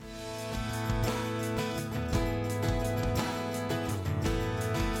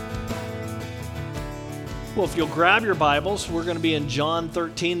Well, if you'll grab your Bibles, we're going to be in John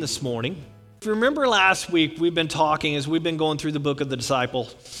 13 this morning. If you remember last week, we've been talking as we've been going through the book of the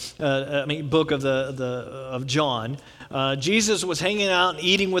book of John. Jesus was hanging out and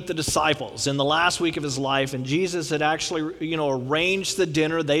eating with the disciples in the last week of his life, and Jesus had actually, arranged the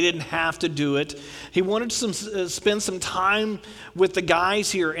dinner. They didn't have to do it. He wanted to spend some time with the guys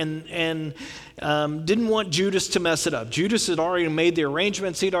here, and didn't want Judas to mess it up. Judas had already made the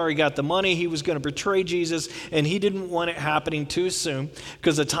arrangements. He'd already got the money. He was going to betray Jesus, and he didn't want it happening too soon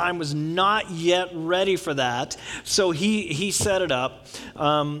because the time was not yet ready for that. So he set it up.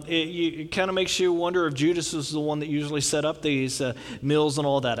 It kind of makes you wonder if Judas was the one that usually set up these meals and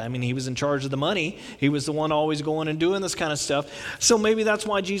all that. I mean, he was in charge of the money. He was the one always going and doing this kind of stuff. So maybe that's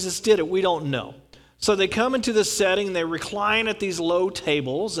why Jesus did it. We don't know. So they come into this setting, they recline at these low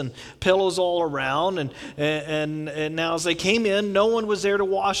tables and pillows all around, and now as they came in, no one was there to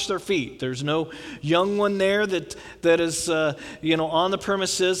wash their feet. There's no young one there that is on the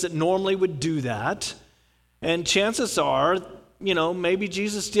premises that normally would do that. And chances are, maybe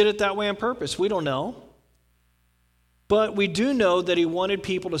Jesus did it that way on purpose. We don't know. But we do know that he wanted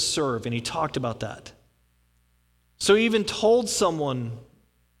people to serve, and he talked about that. So he even told someone,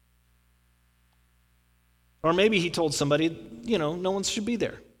 or maybe he told somebody, no one should be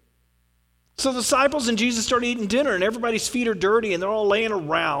there. So the disciples and Jesus started eating dinner, and everybody's feet are dirty, and they're all laying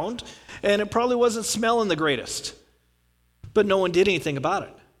around, and it probably wasn't smelling the greatest. But no one did anything about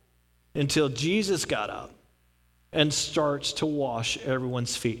it until Jesus got up and starts to wash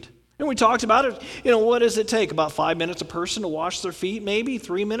everyone's feet. And we talked about it. What does it take? About 5 minutes a person to wash their feet, maybe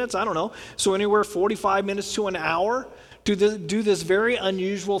 3 minutes? I don't know. So anywhere 45 minutes to an hour to do this very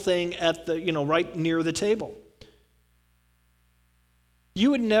unusual thing at the, right near the table.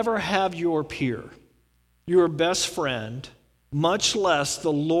 You would never have your peer, your best friend, much less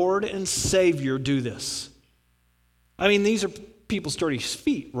the Lord and Savior do this. I mean, these are people's dirty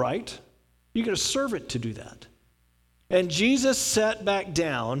feet, right? You get a servant to do that. And Jesus sat back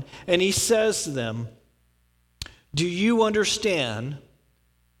down and he says to them, "Do you understand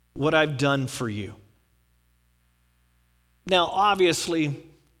what I've done for you?" Now, obviously,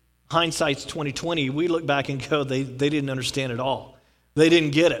 hindsight's 2020. We look back and go, they didn't understand at all. They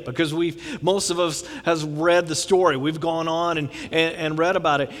didn't get it because most of us has read the story. We've gone on and read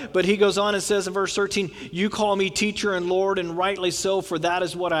about it. But he goes on and says in verse 13, "You call me teacher and Lord, and rightly so, for that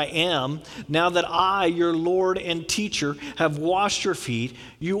is what I am. Now that I, your Lord and teacher, have washed your feet,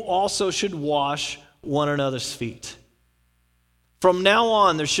 you also should wash one another's feet. From now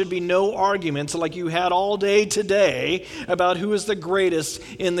on, there should be no arguments like you had all day today about who is the greatest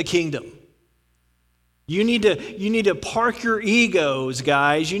in the kingdom." You need to park your egos,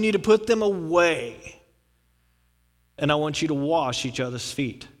 guys. You need to put them away. And I want you to wash each other's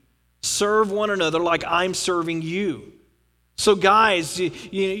feet. Serve one another like I'm serving you. So guys,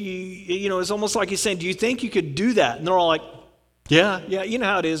 it's almost like he's saying, do you think you could do that? And they're all like, yeah. You know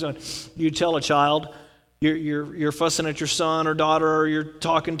how it is when you tell a child, you're fussing at your son or daughter, or you're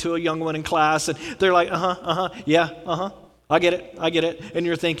talking to a young one in class, and they're like, yeah, I get it. And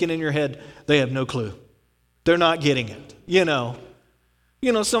you're thinking in your head, they have no clue. They're not getting it.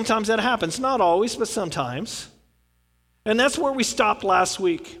 Sometimes that happens. Not always, but sometimes. And that's where we stopped last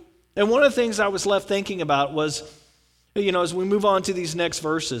week. And one of the things I was left thinking about was, as we move on to these next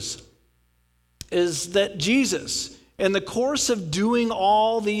verses, is that Jesus, in the course of doing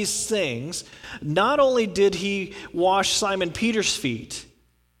all these things, not only did he wash Simon Peter's feet,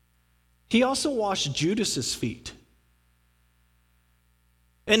 he also washed Judas's feet.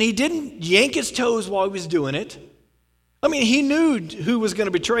 And he didn't yank his toes while he was doing it. I mean, he knew who was going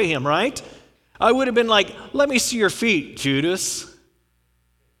to betray him, right? I would have been like, "Let me see your feet, Judas."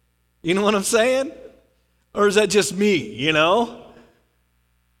 You know what I'm saying? Or is that just me,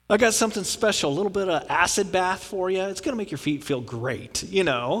 I got something special, a little bit of acid bath for you. It's going to make your feet feel great,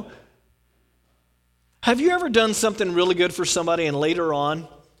 Have you ever done something really good for somebody and later on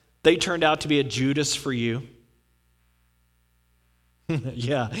they turned out to be a Judas for you?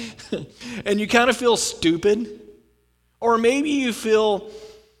 Yeah. And you kind of feel stupid. Or maybe you feel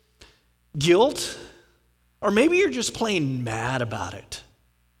guilt. Or maybe you're just plain mad about it.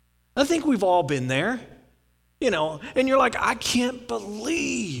 I think we've all been there. And you're like, "I can't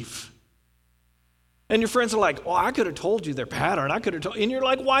believe." And your friends are like, "Well, I could have told you their pattern. I could have told." And you're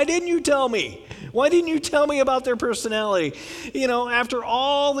like, "Why didn't you tell me? Why didn't you tell me about their personality? After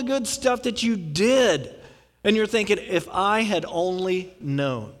all the good stuff that you did." And you're thinking, if I had only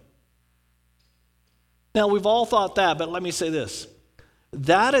known. Now, we've all thought that, but let me say this.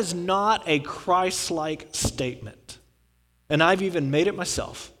 That is not a Christ-like statement. And I've even made it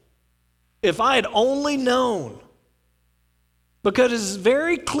myself. If I had only known. Because it's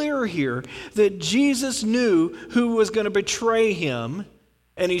very clear here that Jesus knew who was going to betray him,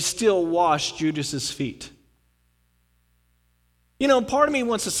 and he still washed Judas's feet. You know, part of me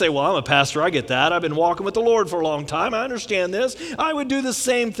wants to say, well, I'm a pastor, I get that. I've been walking with the Lord for a long time. I understand this. I would do the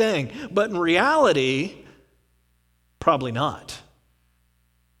same thing. But in reality, probably not.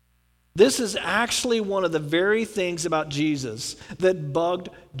 This is actually one of the very things about Jesus that bugged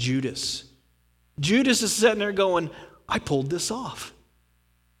Judas. Judas is sitting there going, I pulled this off.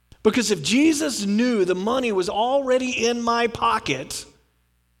 Because if Jesus knew the money was already in my pocket,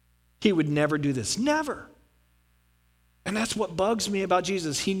 he would never do this. Never. And that's what bugs me about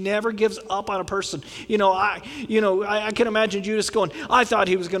Jesus. He never gives up on a person. I can imagine Judas going, I thought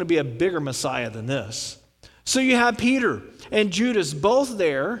he was going to be a bigger Messiah than this. So you have Peter and Judas both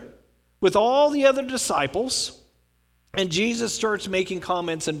there with all the other disciples, and Jesus starts making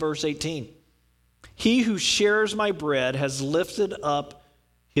comments in verse 18. He who shares my bread has lifted up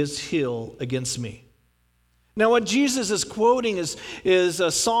his heel against me. Now, what Jesus is quoting is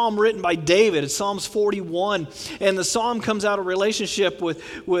a psalm written by David. It's Psalms 41. And the psalm comes out of relationship with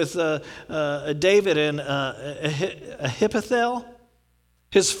David and Ahithophel,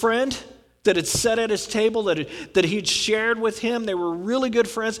 his friend that had sat at his table, that he'd shared with him. They were really good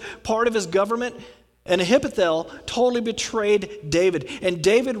friends, part of his government. And Ahithophel totally betrayed David. And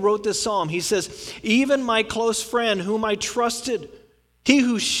David wrote this psalm. He says, even my close friend whom I trusted, he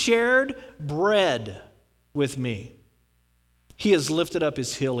who shared bread with me, he has lifted up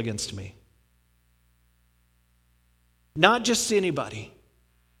his heel against me. Not just anybody,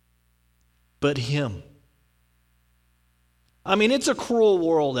 but him. I mean, it's a cruel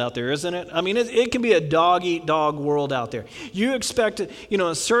world out there, isn't it? I mean, it can be a dog-eat-dog world out there. You expect,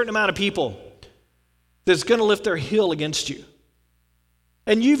 a certain amount of people that's going to lift their heel against you.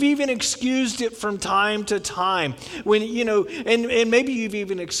 And you've even excused it from time to time. When, and maybe you've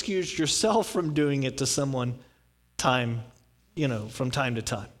even excused yourself from doing it to someone from time to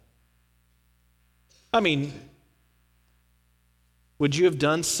time. I mean, would you have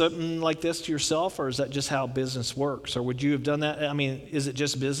done something like this to yourself, or is that just how business works? Or would you have done that? I mean, is it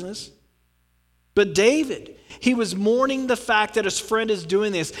just business? But David, he was mourning the fact that his friend is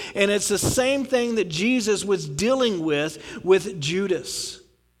doing this. And it's the same thing that Jesus was dealing with Judas.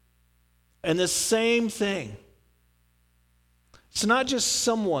 And the same thing. It's not just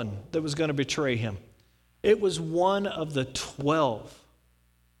someone that was going to betray him. It was one of the 12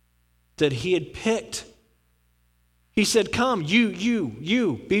 that he had picked. He said, come,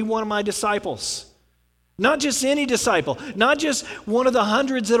 you, be one of my disciples. Not just any disciple, not just one of the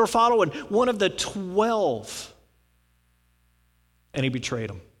hundreds that are following, one of the 12. And he betrayed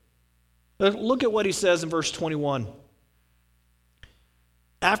him. Look at what he says in verse 21.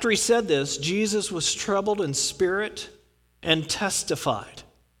 After he said this, Jesus was troubled in spirit and testified.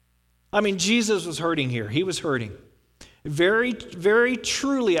 I mean, Jesus was hurting here. He was hurting. Very, very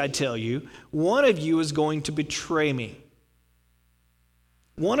truly, I tell you, one of you is going to betray me.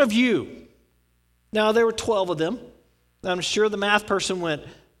 One of you. Now, there were 12 of them. I'm sure the math person went,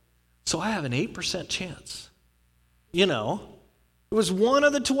 so I have an 8% chance. It was one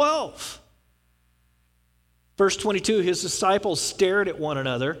of the 12. Verse 22, his disciples stared at one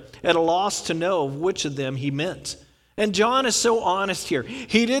another, at a loss to know which of them he meant. And John is so honest here.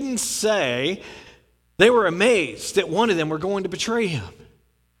 He didn't say they were amazed that one of them were going to betray him.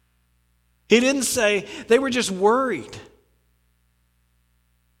 He didn't say they were just worried.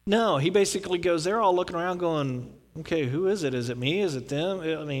 No, he basically goes, they're all looking around going, okay, who is it? Is it me? Is it them?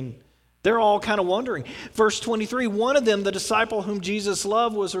 I mean, they're all kind of wondering. Verse 23, one of them, the disciple whom Jesus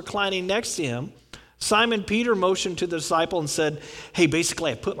loved, was reclining next to him. Simon Peter motioned to the disciple and said, hey,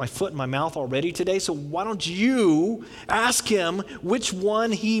 basically, I put my foot in my mouth already today, so why don't you ask him which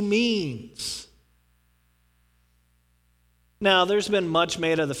one he means? Now, there's been much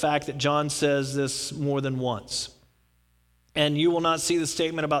made of the fact that John says this more than once. And you will not see the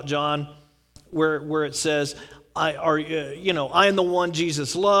statement about John where it says, I am the one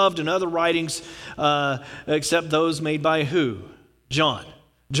Jesus loved, and other writings except those made by who? John.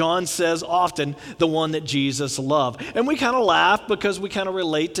 John says often the one that Jesus loved. And we kind of laugh because we kind of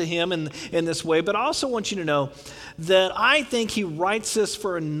relate to him in this way. But I also want you to know that I think he writes this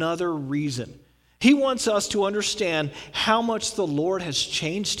for another reason. He wants us to understand how much the Lord has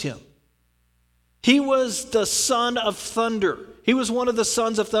changed him. He was the son of thunder. He was one of the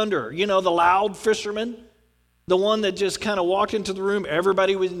sons of thunder. The loud fisherman, the one that just kind of walked into the room.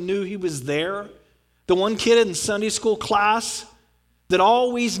 Everybody knew he was there. The one kid in Sunday school class that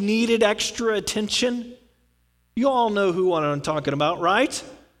always needed extra attention. You all know who I'm talking about, right?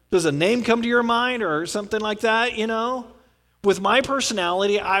 Does a name come to your mind or something like that, you know? With my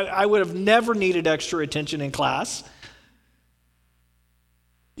personality, I would have never needed extra attention in class.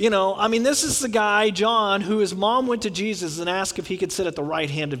 You know, I mean, this is the guy, John, who his mom went to Jesus and asked if he could sit at the right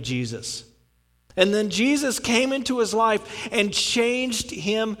hand of Jesus. And then Jesus came into his life and changed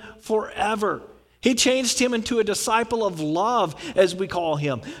him forever. He changed him into a disciple of love, as we call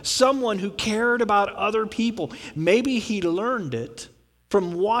him, someone who cared about other people. Maybe he learned it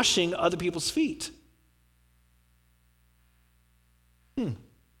from washing other people's feet.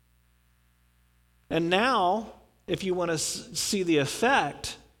 And now, if you want to see the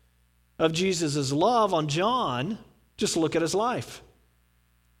effect of Jesus' love on John, just look at his life.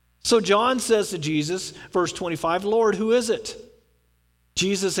 So John says to Jesus, verse 25, "Lord, who is it?"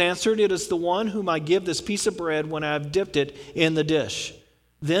 Jesus answered, "It is the one whom I give this piece of bread when I have dipped it in the dish."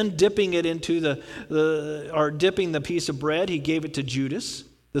 Then dipping it into dipping the piece of bread, he gave it to Judas,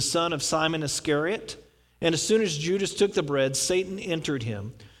 the son of Simon Iscariot. And as soon as Judas took the bread, Satan entered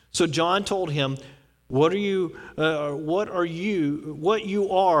him. So John told him, What you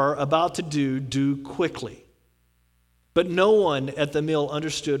are about to do quickly." But no one at the meal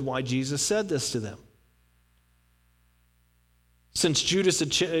understood why Jesus said this to them. Since Judas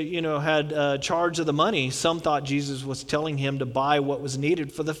had charge of the money, some thought Jesus was telling him to buy what was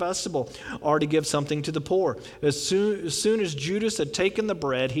needed for the festival or to give something to the poor. As soon as Judas had taken the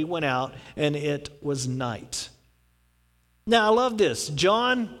bread, he went out, and it was night. Now, I love this.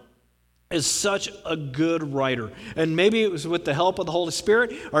 John is such a good writer. And maybe it was with the help of the Holy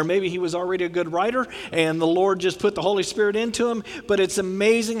Spirit, or maybe he was already a good writer, and the Lord just put the Holy Spirit into him. But it's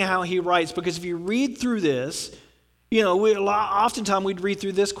amazing how he writes, because if you read through this, you know, oftentimes we'd read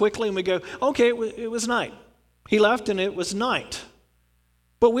through this quickly and we go, okay, it was night. He left and it was night.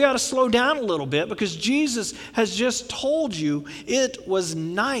 But we ought to slow down a little bit, because Jesus has just told you it was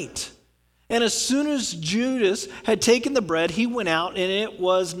night. And as soon as Judas had taken the bread, he went out, and it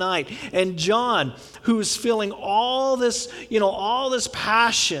was night. And John, who was feeling all this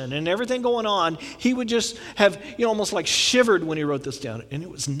passion and everything going on, he would just have, almost like shivered when he wrote this down. And it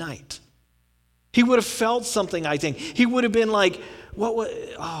was night. He would have felt something, I think. He would have been like,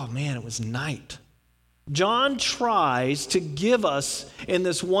 oh man, it was night. John tries to give us in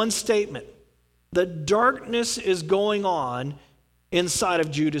this one statement that darkness is going on inside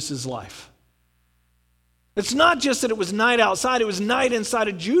of Judas's life. It's not just that it was night outside, it was night inside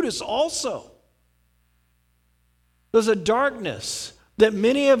of Judas also. There's a darkness that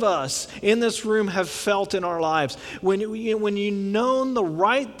many of us in this room have felt in our lives when you've known the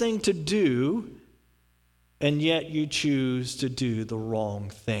right thing to do, and yet you choose to do the wrong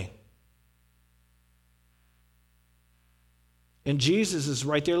thing. And Jesus is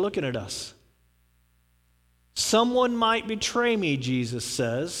right there looking at us. Someone might betray me, Jesus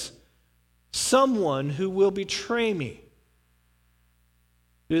says. Someone who will betray me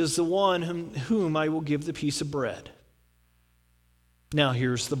is the one whom I will give the piece of bread. Now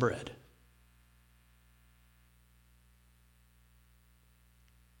here's the bread.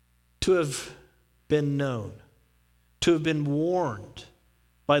 To have been known, to have been warned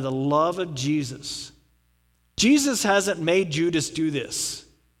by the love of Jesus. Jesus hasn't made Judas do this.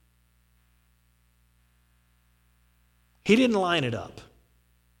 He didn't line it up.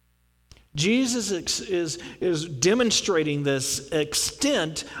 Jesus is demonstrating this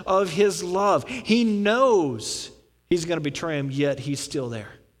extent of his love. He knows he's going to betray him, yet he's still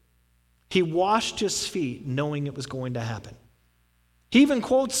there. He washed his feet knowing it was going to happen. He even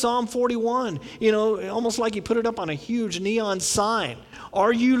quotes Psalm 41, almost like he put it up on a huge neon sign.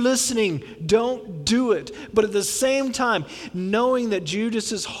 Are you listening? Don't do it. But at the same time, knowing that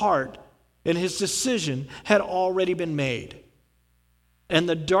Judas's heart and his decision had already been made. And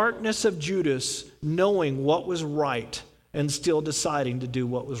the darkness of Judas knowing what was right and still deciding to do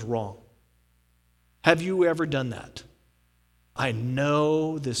what was wrong. Have you ever done that? I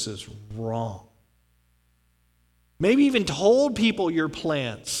know this is wrong. Maybe even told people your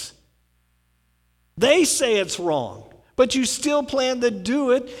plans. They say it's wrong, but you still plan to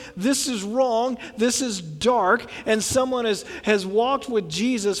do it. This is wrong. This is dark. And someone has walked with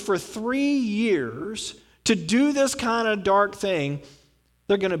Jesus for 3 years to do this kind of dark thing.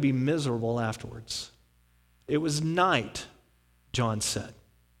 They're going to be miserable afterwards. It was night, John said.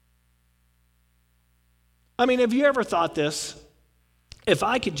 I mean, have you ever thought this? If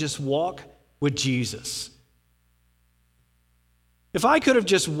I could just walk with Jesus, if I could have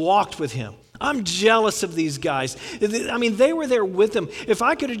just walked with him. I'm jealous of these guys. I mean, they were there with him. If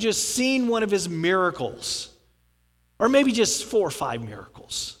I could have just seen one of his miracles, or maybe just 4 or 5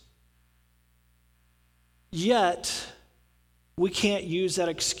 miracles. Yet, we can't use that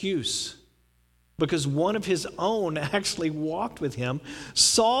excuse because one of his own actually walked with him,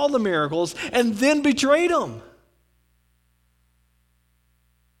 saw the miracles, and then betrayed him.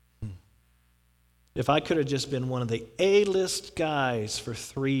 If I could have just been one of the A-list guys for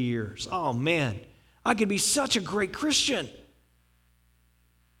 3 years, oh man, I could be such a great Christian.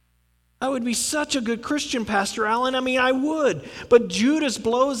 I would be such a good Christian, Pastor Allen. I mean, I would. But Judas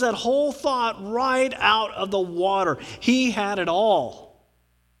blows that whole thought right out of the water. He had it all.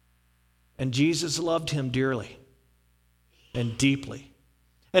 And Jesus loved him dearly and deeply.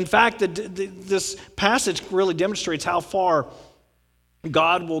 In fact, this passage really demonstrates how far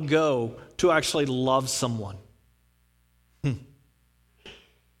God will go to actually love someone.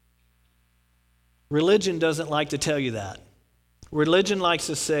 Religion doesn't like to tell you that. Religion likes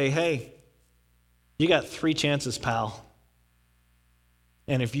to say, hey, you got 3 chances, pal.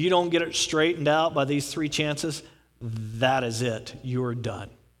 And if you don't get it straightened out by these 3 chances, that is it. You're done.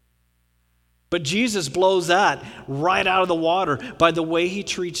 But Jesus blows that right out of the water by the way he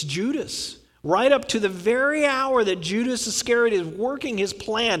treats Judas. Right up to the very hour that Judas Iscariot is working his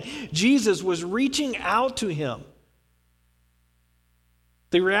plan, Jesus was reaching out to him.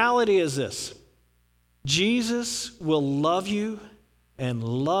 The reality is this: Jesus will love you and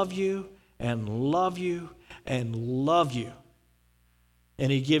love you and love you and love you.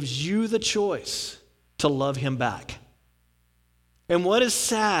 And he gives you the choice to love him back. And what is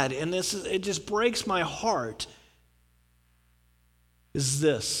sad, and it just breaks my heart, is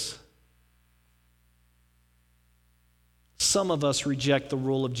this. Some of us reject the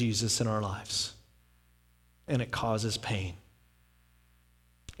rule of Jesus in our lives, and it causes pain.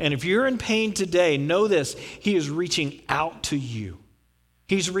 And if you're in pain today, know this: he is reaching out to you.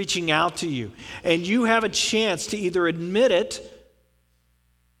 He's reaching out to you. And you have a chance to either admit it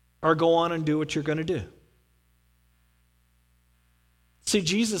or go on and do what you're going to do. See,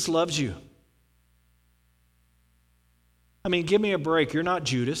 Jesus loves you. I mean, give me a break. You're not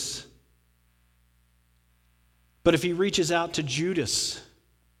Judas. But if he reaches out to Judas,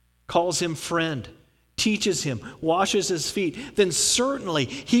 calls him friend, teaches him, washes his feet, then certainly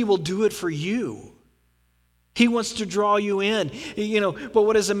he will do it for you. He wants to draw you in. But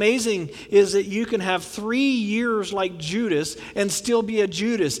what is amazing is that you can have 3 years like Judas and still be a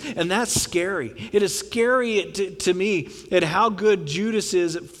Judas, and that's scary. It is scary to me at how good Judas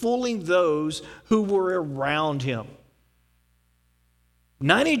is at fooling those who were around him.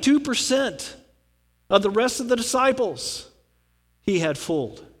 92% of the rest of the disciples he had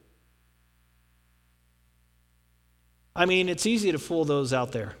fooled. I mean, it's easy to fool those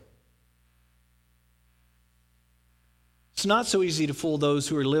out there. It's not so easy to fool those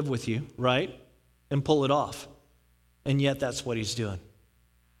who live with you, right? And pull it off. And yet that's what he's doing.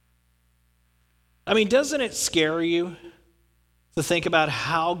 I mean, doesn't it scare you to think about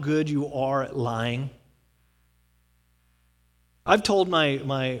how good you are at lying? I've told my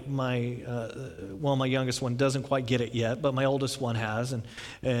youngest one doesn't quite get it yet, but my oldest one has,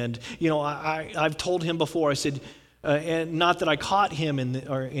 and I've told him before. I said, and not that I caught him in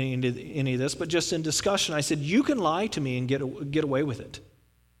any of this, but just in discussion, I said, you can lie to me and get away with it,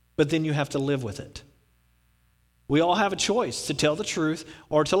 but then you have to live with it. We all have a choice to tell the truth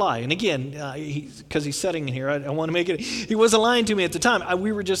or to lie. And again, because he's sitting in here, I want to make it, he wasn't lying to me at the time.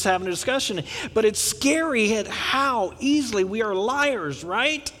 We were just having a discussion. But it's scary at how easily we are liars,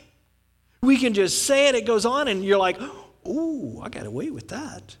 right? We can just say it goes on, and you're like, ooh, I got away with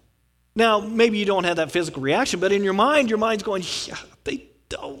that. Now, maybe you don't have that physical reaction, but in your mind's going, yeah,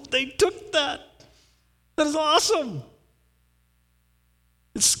 they took that. That is awesome.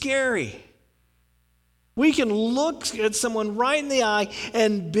 It's scary. We can look at someone right in the eye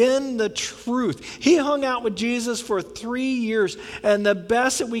and bend the truth. He hung out with Jesus for 3 years, and the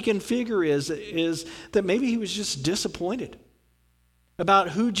best that we can figure is that maybe he was just disappointed about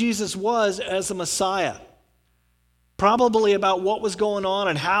who Jesus was as the Messiah. Probably about what was going on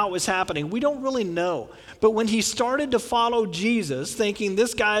and how it was happening. We don't really know. But when he started to follow Jesus, thinking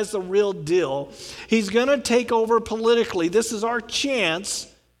this guy's the real deal, he's going to take over politically. This is our chance.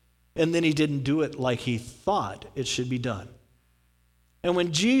 And then he didn't do it like he thought it should be done. And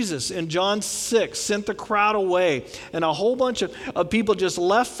when Jesus in John 6 sent the crowd away and a whole bunch of people just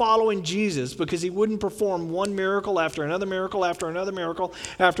left following Jesus because he wouldn't perform one miracle after another miracle after another miracle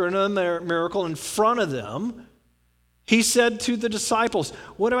after another miracle in front of them, he said to the disciples,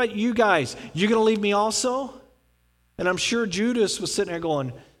 what about you guys? You going to leave me also? And I'm sure Judas was sitting there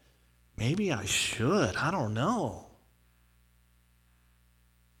going, maybe I should. I don't know.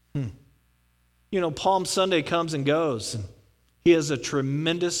 Palm Sunday comes and goes, and he has a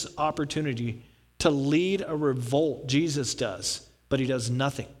tremendous opportunity to lead a revolt. Jesus does, but he does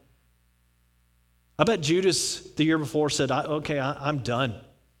nothing. I bet Judas the year before said, I'm done.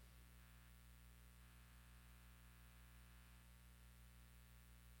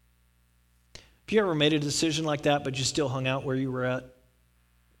 Have you ever made a decision like that, but you still hung out where you were at,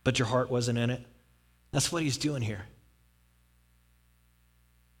 but your heart wasn't in it? That's what he's doing here.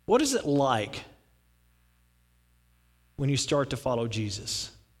 What is it like when you start to follow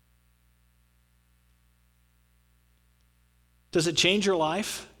Jesus? Does it change your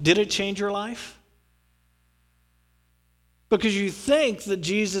life? Did it change your life? Because you think that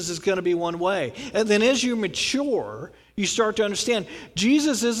Jesus is going to be one way. And then as you mature, you start to understand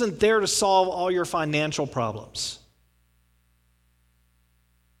Jesus isn't there to solve all your financial problems.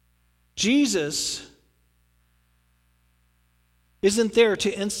 Jesus isn't there to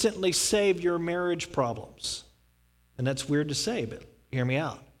instantly save your marriage problems. And that's weird to say, but hear me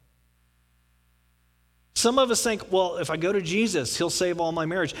out. Some of us think, well, if I go to Jesus, he'll save all my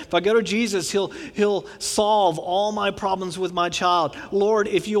marriage. If I go to Jesus, he'll solve all my problems with my child. Lord,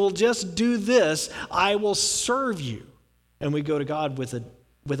 if you'll just do this, I will serve you. And we go to God with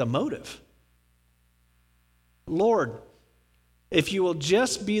a motive. Lord, if you will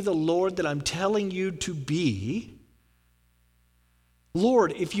just be the Lord that I'm telling you to be,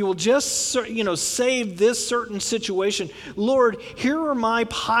 Lord, if you will just, save this certain situation. Lord, here are my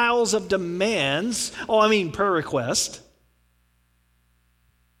piles of demands. Prayer request.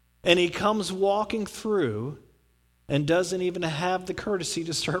 And he comes walking through and doesn't even have the courtesy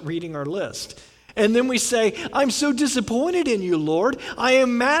to start reading our list. And then we say, I'm so disappointed in you, Lord. I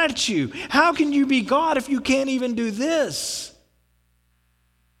am mad at you. How can you be God if you can't even do this?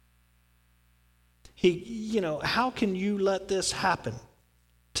 How can you let this happen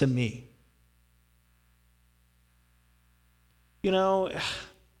to me?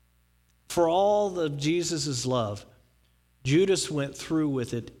 For all of Jesus' love, Judas went through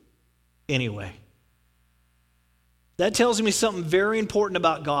with it anyway. That tells me something very important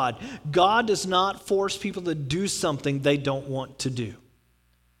about God. God does not force people to do something they don't want to do.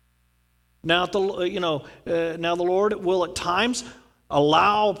 Now, the Lord will at times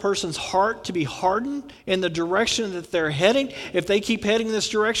allow a person's heart to be hardened in the direction that they're heading. If they keep heading in this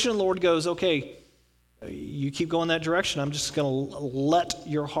direction, the Lord goes, okay, you keep going that direction. I'm just going to let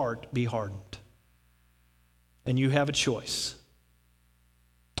your heart be hardened. And you have a choice.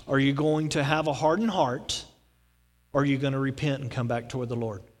 Are you going to have a hardened heart, or are you going to repent and come back toward the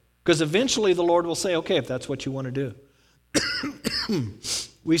Lord? Because eventually the Lord will say, okay, if that's what you want to do.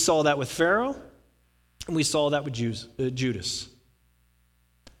 We saw that with Pharaoh, and we saw that with Judas.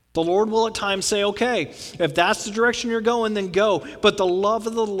 The Lord will at times say, okay, if that's the direction you're going, then go. But the love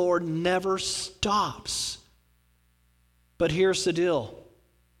of the Lord never stops. But here's the deal.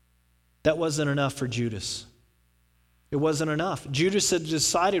 That wasn't enough for Judas. It wasn't enough. Judas had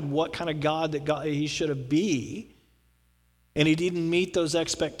decided what kind of God he should be, and he didn't meet those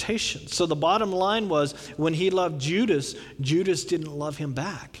expectations. So the bottom line was, when he loved Judas, Judas didn't love him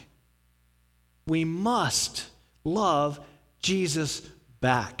back. We must love Jesus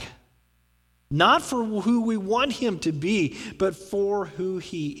back. Not for who we want him to be, but for who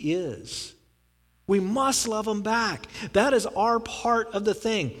he is. We must love him back. That is our part of the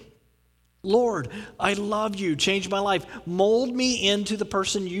thing. Lord, I love you. Change my life. Mold me into the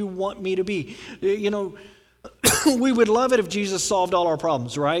person you want me to be. We would love it if Jesus solved all our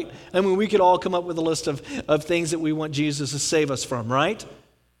problems, right? We could all come up with a list of things that we want Jesus to save us from, right?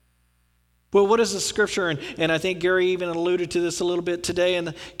 Well, what is the scripture? And I think Gary even alluded to this a little bit today in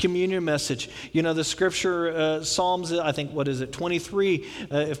the communion message. The scripture, Psalms, I think, 23,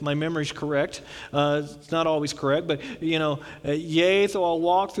 if my memory's correct. It's not always correct, but, yea, though I'll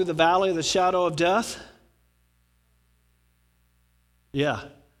walk through the valley of the shadow of death. Yeah,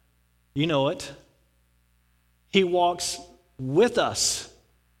 you know it. He walks with us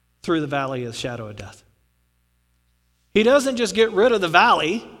through the valley of the shadow of death. He doesn't just get rid of the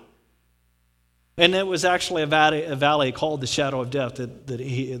valley. And it was actually a valley called the shadow of death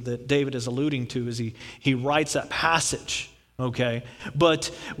that David is alluding to as he writes that passage, okay? But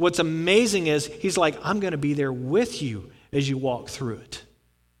what's amazing is he's like, I'm going to be there with you as you walk through it.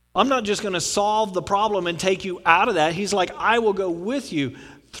 I'm not just going to solve the problem and take you out of that. He's like, I will go with you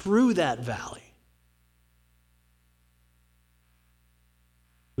through that valley.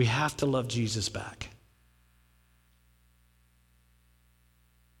 We have to love Jesus back.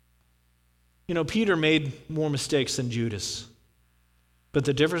 Peter made more mistakes than Judas. But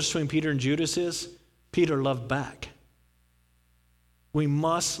the difference between Peter and Judas is Peter loved back. We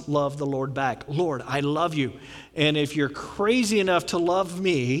must love the Lord back. Lord, I love you. And if you're crazy enough to love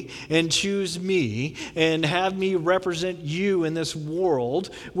me and choose me and have me represent you in this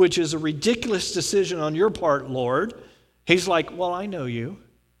world, which is a ridiculous decision on your part, Lord, he's like, well, I know you,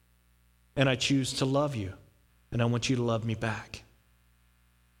 and I choose to love you, and I want you to love me back.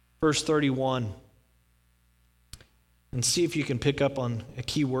 Verse 31, and see if you can pick up on a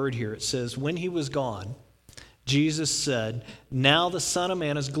key word here. It says, when he was gone, Jesus said, now the Son of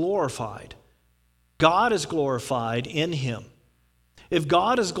Man is glorified. God is glorified in him. If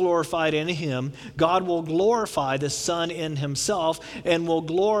God is glorified in him, God will glorify the Son in himself and will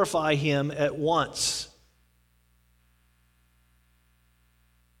glorify him at once.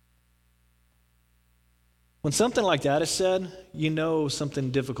 When something like that is said, you know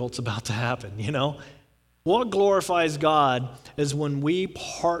something difficult's about to happen, you know? What glorifies God is when we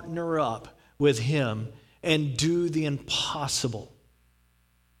partner up with him and do the impossible.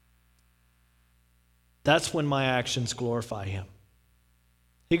 That's when my actions glorify him.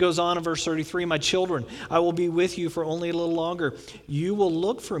 He goes on in verse 33, my children, I will be with you for only a little longer. You will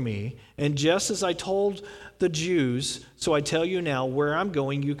look for me, and just as I told the Jews, so I tell you now, where I'm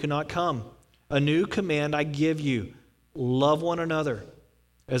going, you cannot come. A new command I give you, love one another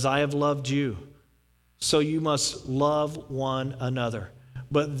as I have loved you. So you must love one another.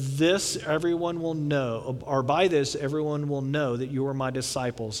 But this everyone will know, or by this everyone will know that you are my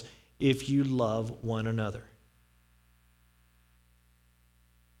disciples if you love one another.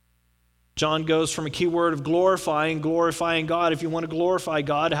 John goes from a key word of glorifying God. If you want to glorify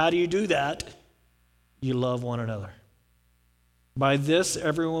God, how do you do that? You love one another. By this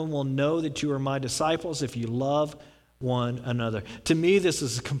everyone will know that you are my disciples if you love one another. To me, this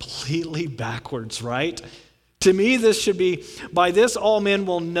is completely backwards, right? To me, this should be, by this all men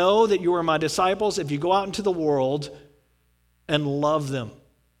will know that you are my disciples if you go out into the world and love them.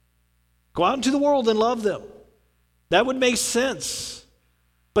 Go out into the world and love them. That would make sense.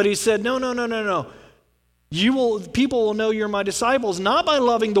 But he said, no. People will know you're my disciples, not by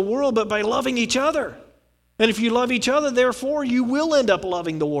loving the world, but by loving each other. And if you love each other, therefore, you will end up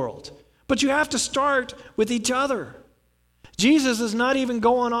loving the world. But you have to start with each other. Jesus is not even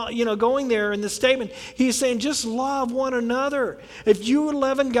going there in this statement. He's saying just love one another. If you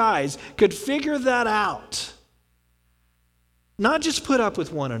 11 guys could figure that out, not just put up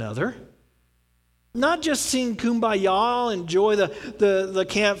with one another, not just sing Kumbaya, enjoy the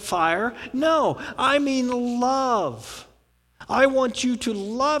campfire. No, I mean love. I want you to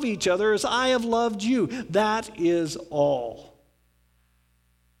love each other as I have loved you. That is all.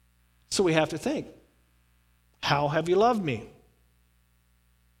 So we have to think, how have you loved me?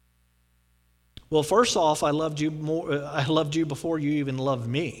 Well, first off, I loved you before you even loved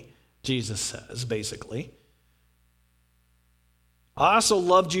me, Jesus says, basically. I also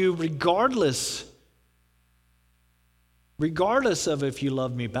loved you regardless of if you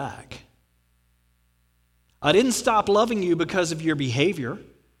loved me back. I didn't stop loving you because of your behavior.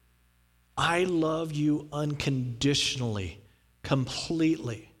 I love you unconditionally,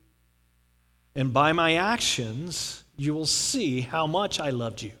 completely. And by my actions, you will see how much I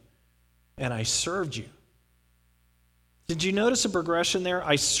loved you and I served you. Did you notice a progression there?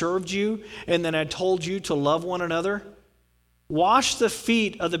 I served you and then I told you to love one another. Wash the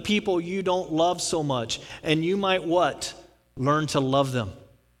feet of the people you don't love so much, and you might what? Learn to love them.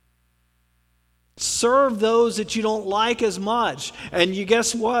 Serve those that you don't like as much, and you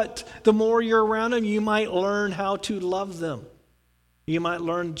guess what? The more you're around them, you might learn how to love them. You might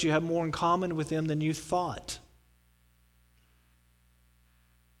learn that you have more in common with them than you thought.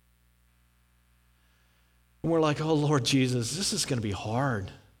 And we're like, oh, Lord Jesus, this is going to be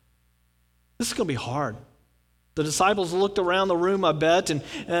hard. This is going to be hard. The disciples looked around the room, I bet,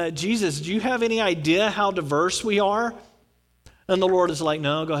 and Jesus, do you have any idea how diverse we are? And the Lord is like,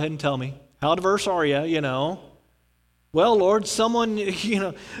 no, go ahead and tell me. How diverse are you, Well, Lord,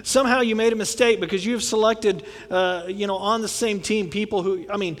 somehow you made a mistake because you've selected, on the same team people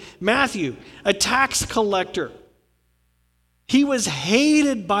Matthew, a tax collector. He was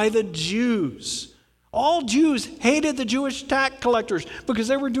hated by the Jews. All Jews hated the Jewish tax collectors because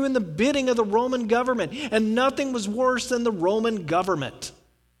they were doing the bidding of the Roman government, and nothing was worse than the Roman government.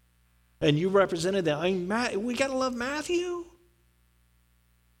 And you represented that. We got to love Matthew.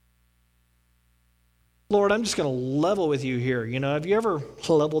 Lord, I'm just going to level with you here. Have you ever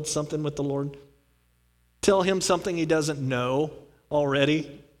leveled something with the Lord? Tell him something he doesn't know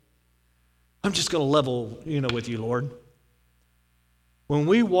already. I'm just going to level, with you, Lord. When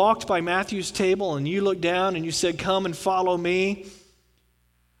we walked by Matthew's table and you looked down and you said, come and follow me,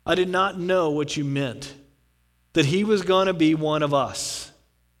 I did not know what you meant. that he was going to be one of us.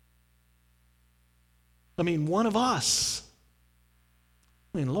 I mean, one of us.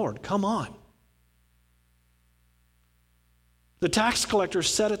 I mean, Lord, come on. The tax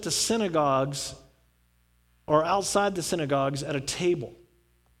collectors sat at the synagogues or outside the synagogues at a table.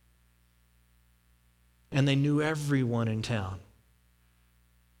 And they knew everyone in town.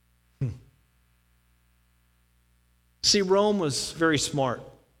 See, Rome was very smart.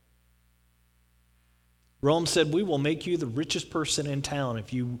 Rome said, we will make you the richest person in town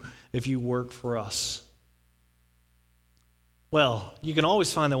if you work for us. Well, you can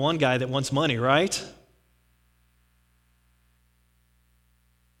always find the one guy that wants money, right?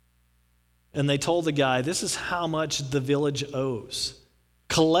 And they told the guy, this is how much the village owes.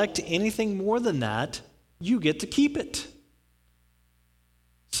 Collect anything more than that, you get to keep it.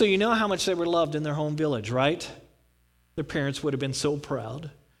 So you know how much they were loved in their home village, right? Their parents would have been so proud.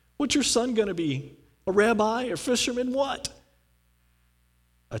 What's your son going to be? A rabbi, a fisherman, what?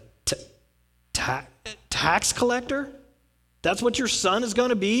 A tax collector? That's what your son is going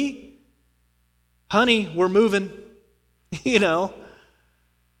to be? Honey, we're moving. You know.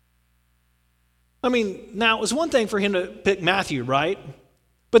 I mean, now it was one thing for him to pick Matthew, right?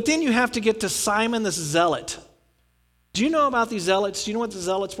 But then you have to get to Simon the Zealot. Do you know about these zealots? Do you know what the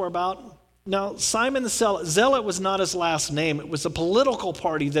zealots were about? Now, Simon the Zealot was not his last name. It was a political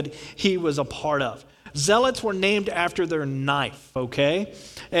party that he was a part of. Zealots were named after their knife, okay,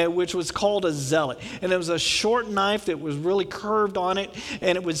 which was called a zealot. And it was a short knife that was really curved on it,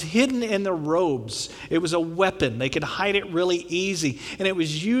 and it was hidden in their robes. It was a weapon. They could hide it really easy. And it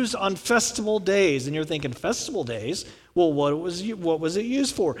was used on festival days. And you're thinking, festival days? Well, what was it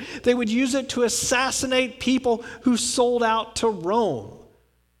used for? They would use it to assassinate people who sold out to Rome.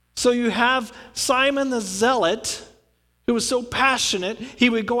 So you have Simon the Zealot, who was so passionate, he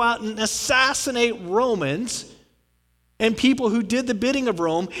would go out and assassinate Romans and people who did the bidding of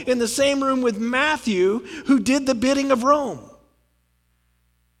Rome in the same room with Matthew, who did the bidding of Rome.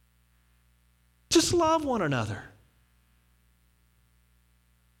 Just love one another.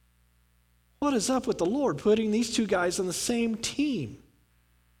 What is up with the Lord putting these two guys on the same team?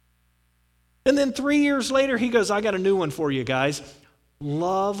 And then 3 years later, he goes, I got a new one for you guys.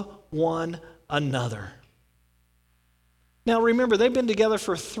 Love one another. Now remember, they've been together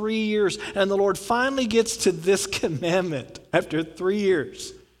for 3 years, and the Lord finally gets to this commandment after 3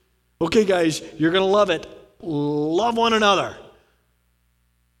 years. Okay, guys, you're going to love it. Love one another.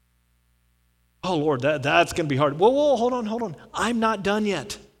 Oh, Lord, that's going to be hard. Whoa, hold on. I'm not done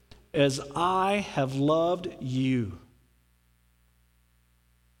yet. As I have loved you.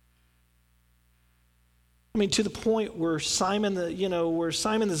 I mean, to the point where Simon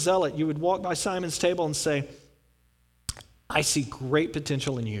the Zealot, you would walk by Simon's table and say, I see great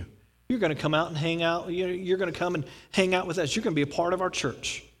potential in you. You're going to come out and hang out. You're going to come and hang out with us. You're going to be a part of our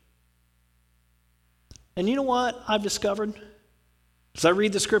church. And you know what I've discovered? As I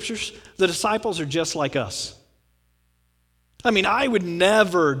read the scriptures, the disciples are just like us. I mean, I would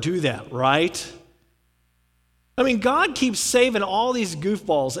never do that, right? I mean, God keeps saving all these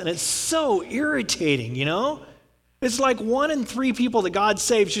goofballs, and it's so irritating, you know? It's like 1 in 3 people that God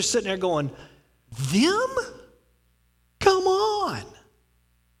saves just sitting there going, them? Come on.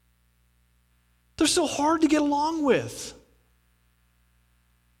 They're so hard to get along with.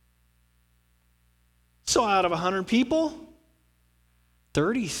 So out of 100 people,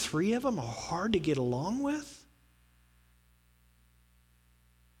 33 of them are hard to get along with?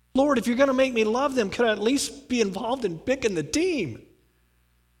 Lord, if you're going to make me love them, could I at least be involved in picking the team?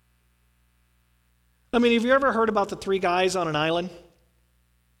 I mean, have you ever heard about the 3 guys on an island?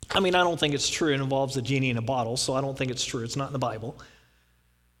 I mean, I don't think it's true. It involves a genie in a bottle, so I don't think it's true. It's not in the Bible.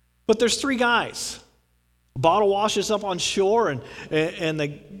 But there's 3 guys. A bottle washes up on shore, and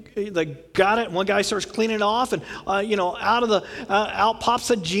they got it. And one guy starts cleaning it off, and out pops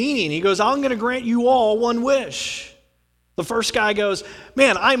a genie, and he goes, I'm going to grant you all one wish. The first guy goes,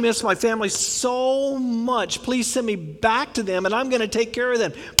 man, I miss my family so much. Please send me back to them, and I'm going to take care of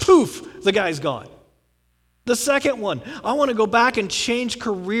them. Poof, the guy's gone. The second one, I want to go back and change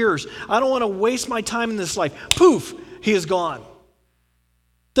careers. I don't want to waste my time in this life. Poof, he is gone.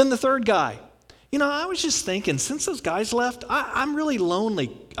 Then the third guy, I was just thinking, since those guys left, I'm really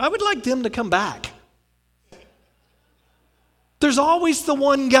lonely. I would like them to come back. There's always the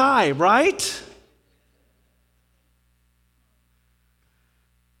one guy, right?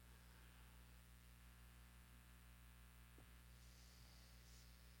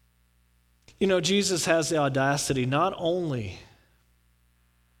 Jesus has the audacity not only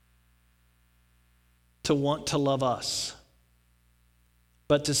to want to love us,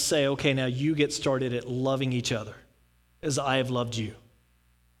 but to say, okay, now you get started at loving each other as I have loved you.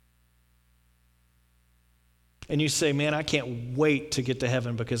 And you say, man, I can't wait to get to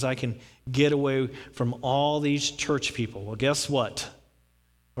heaven because I can get away from all these church people. Well, guess what?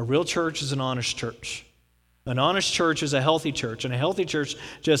 A real church is an honest church. An honest church is a healthy church, and a healthy church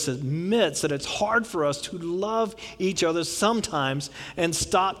just admits that it's hard for us to love each other sometimes and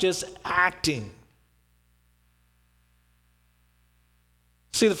stop just acting.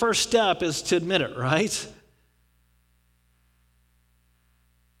 See, the first step is to admit it, right?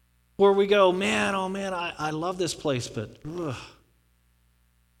 Where we go, man, oh man, I love this place, but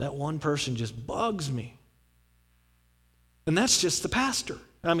that one person just bugs me. And that's just the pastor.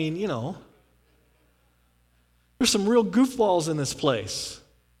 I mean, there's some real goofballs in this place.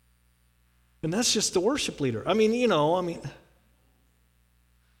 And that's just the worship leader.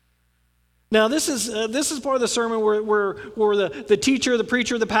 Now, this is part of the sermon where the teacher, the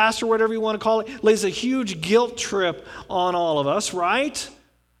preacher, the pastor, whatever you want to call it, lays a huge guilt trip on all of us, right?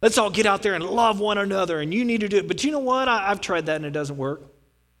 Let's all get out there and love one another, and you need to do it. But you know what? I've tried that, and it doesn't work.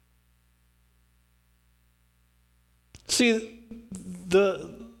 See, the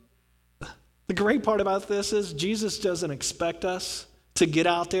great part about this is Jesus doesn't expect us to get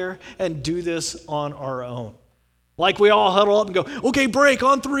out there and do this on our own. Like we all huddle up and go, okay, break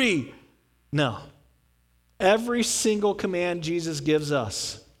on 3. No. Every single command Jesus gives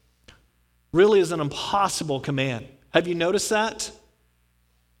us really is an impossible command. Have you noticed that?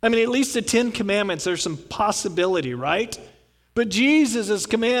 At least the 10 commandments, there's some possibility, right? But Jesus'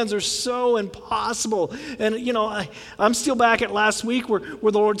 commands are so impossible. And, I'm still back at last week where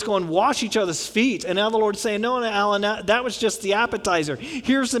the Lord's going, wash each other's feet. And now the Lord's saying, no, Alan, that was just the appetizer.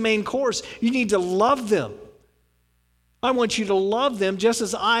 Here's the main course. You need to love them. I want you to love them just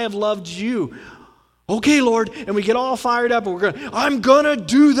as I have loved you. Okay, Lord. And we get all fired up and I'm going to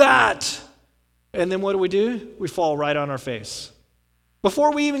do that. And then what do? We fall right on our face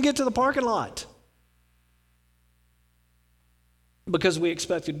before we even get to the parking lot. Because we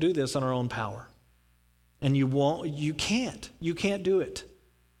expect to do this on our own power. And you can't do it.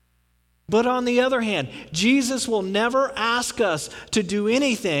 But on the other hand, Jesus will never ask us to do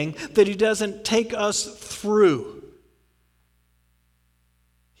anything that he doesn't take us through.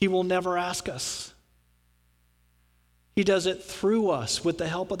 He will never ask us. He does it through us with the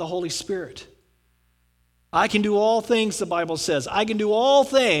help of the Holy Spirit. I can do all things, the Bible says. I can do all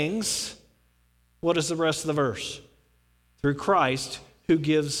things. What is the rest of the verse? Through Christ who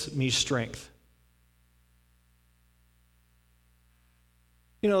gives me strength.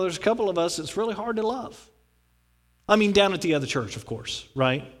 There's a couple of us it's really hard to love. Down at the other church, of course,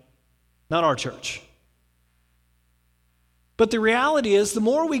 right? Not our church. But the reality is, the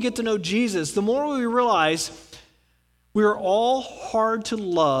more we get to know Jesus, the more we realize we're all hard to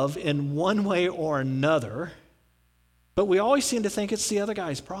love in one way or another, but we always seem to think it's the other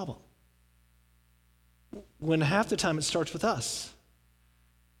guy's problem. When half the time it starts with us.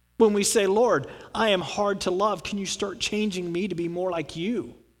 When we say, Lord, I am hard to love, can you start changing me to be more like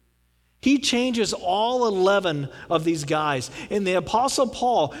you? He changes all 11 of these guys. And the Apostle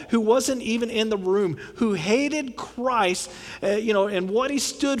Paul, who wasn't even in the room, who hated Christ, and what he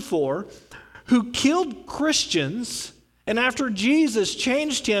stood for, who killed Christians, and after Jesus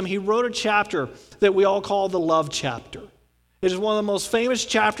changed him, he wrote a chapter that we all call the love chapter. It is one of the most famous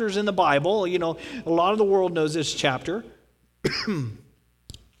chapters in the Bible. A lot of the world knows this chapter.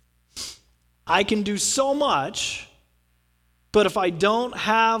 I can do so much, but if I don't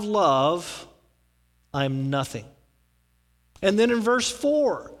have love, I'm nothing. And then in verse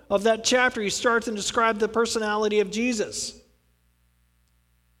 4 of that chapter, he starts to describe the personality of Jesus.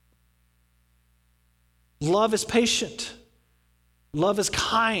 Love is patient. Love is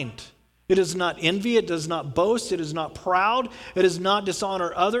kind. It does not envy. It does not boast. It is not proud. It does not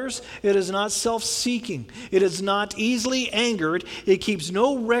dishonor others. It is not self-seeking. It is not easily angered. It keeps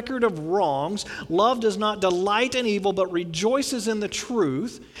no record of wrongs. Love does not delight in evil, but rejoices in the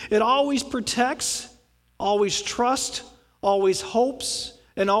truth. It always protects, always trusts, always hopes,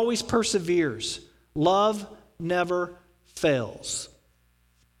 and always perseveres. Love never fails.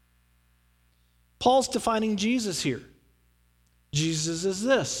 Paul's defining Jesus here. Jesus is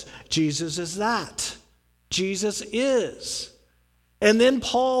this. Jesus is that. Jesus is. And then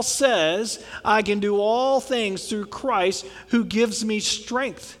Paul says, I can do all things through Christ who gives me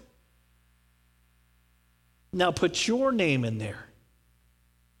strength. Now put your name in there.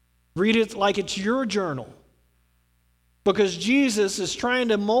 Read it like it's your journal. Because Jesus is trying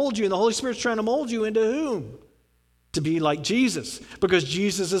to mold you, and the Holy Spirit's trying to mold you into whom? To be like Jesus. Because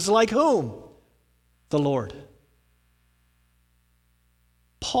Jesus is like whom? The Lord.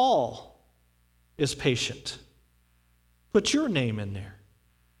 Paul is patient. Put your name in there.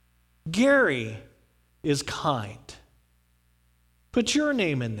 Gary is kind. Put your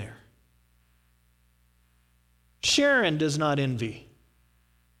name in there. Sharon does not envy.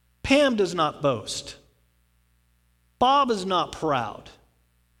 Pam does not boast. Bob is not proud.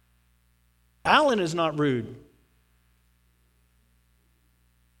 Alan is not rude.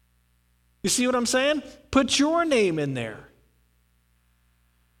 You see what I'm saying? Put your name in there.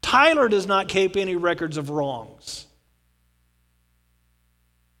 Tyler does not keep any records of wrongs.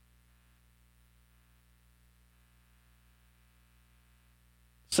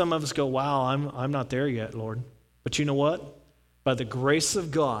 Some of us go, wow, I'm not there yet, Lord. But you know what? By the grace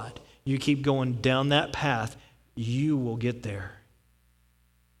of God, you keep going down that path, you will get there.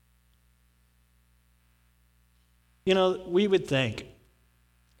 You know, we would think,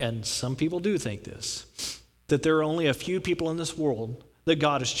 and some people do think this, that there are only a few people in this world that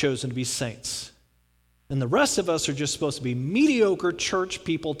God has chosen to be saints. And the rest of us are just supposed to be mediocre church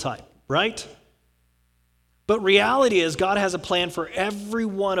people type, right? But reality is God has a plan for every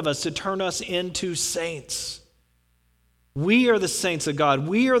one of us to turn us into saints. We are the saints of God.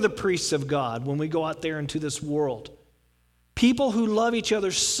 We are the priests of God when we go out there into this world. People who love each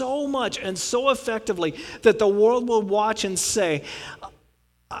other so much and so effectively that the world will watch and say,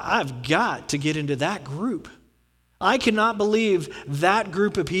 I've got to get into that group. I cannot believe that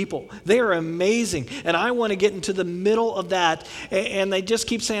group of people. They are amazing. And I want to get into the middle of that. And they just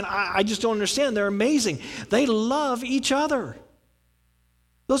keep saying, I just don't understand. They're amazing. They love each other.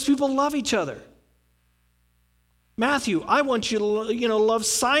 Those people love each other. Matthew, I want you to love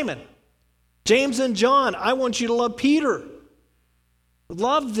Simon. James and John, I want you to love Peter.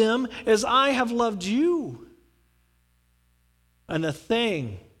 Love them as I have loved you. And that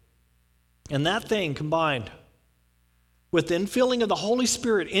thing combined with the infilling of the Holy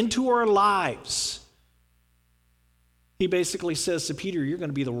Spirit into our lives, he basically says to Peter, you're going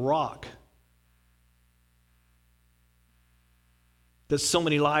to be the rock that so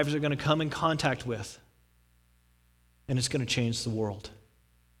many lives are going to come in contact with. And it's going to change the world.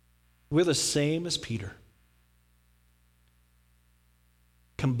 We're the same as Peter.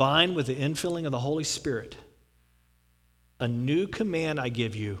 Combined with the infilling of the Holy Spirit, a new command I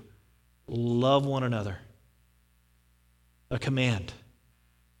give you, love one another. A command,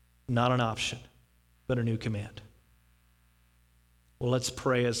 not an option, but a new command. Well, let's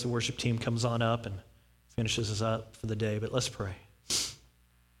pray as the worship team comes on up and finishes us up for the day, but let's pray.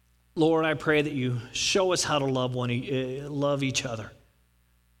 Lord, I pray that you show us how to love each other.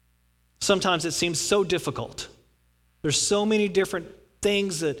 Sometimes it seems so difficult. There's so many different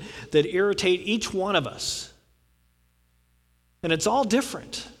things that irritate each one of us. And it's all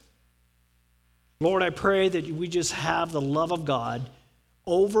different. Lord, I pray that we just have the love of God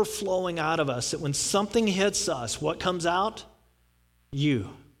overflowing out of us, that when something hits us, what comes out? You.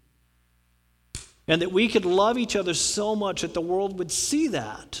 And that we could love each other so much that the world would see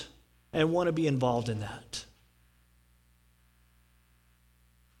that and want to be involved in that.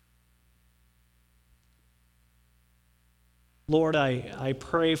 Lord, I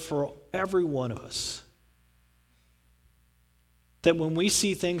pray for every one of us that when we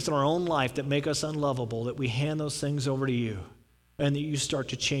see things in our own life that make us unlovable, that we hand those things over to you and that you start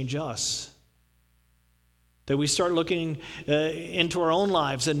to change us. That we start looking into our own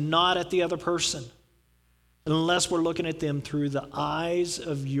lives and not at the other person, unless we're looking at them through the eyes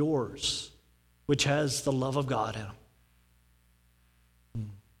of yours, which has the love of God in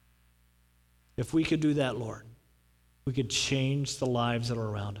them. If we could do that, Lord, we could change the lives that are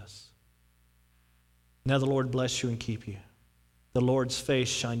around us. Now the Lord bless you and keep you. The Lord's face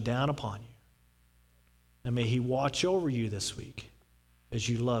shine down upon you. And may he watch over you this week as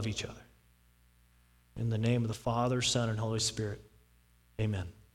you love each other. In the name of the Father, Son, and Holy Spirit, amen.